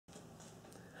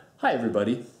Hi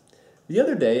everybody. The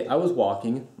other day I was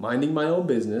walking, minding my own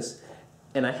business,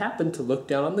 and I happened to look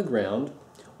down on the ground.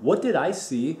 What did I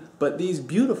see but these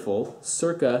beautiful,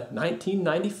 circa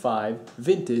 1995,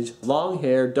 vintage, long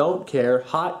hair, don't care,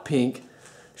 hot pink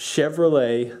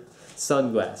Chevrolet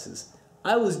sunglasses.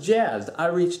 I was jazzed. I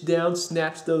reached down,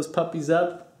 snatched those puppies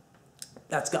up.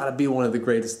 That's gotta be one of the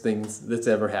greatest things that's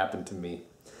ever happened to me.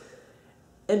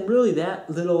 And really that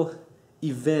little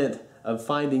event of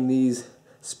finding these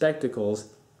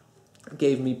spectacles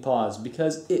gave me pause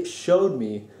because it showed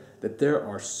me that there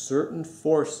are certain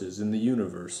forces in the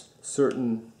universe,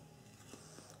 certain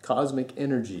cosmic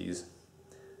energies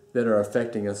that are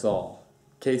affecting us all.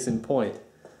 Case in point,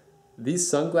 these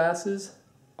sunglasses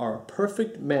are a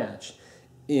perfect match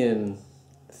in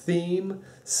theme,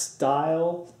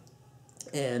 style,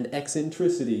 and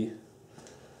eccentricity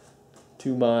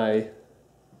to my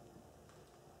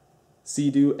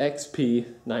Sea-Doo XP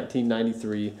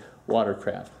 1993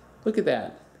 watercraft. Look at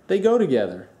that. They go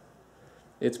together.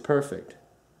 It's perfect.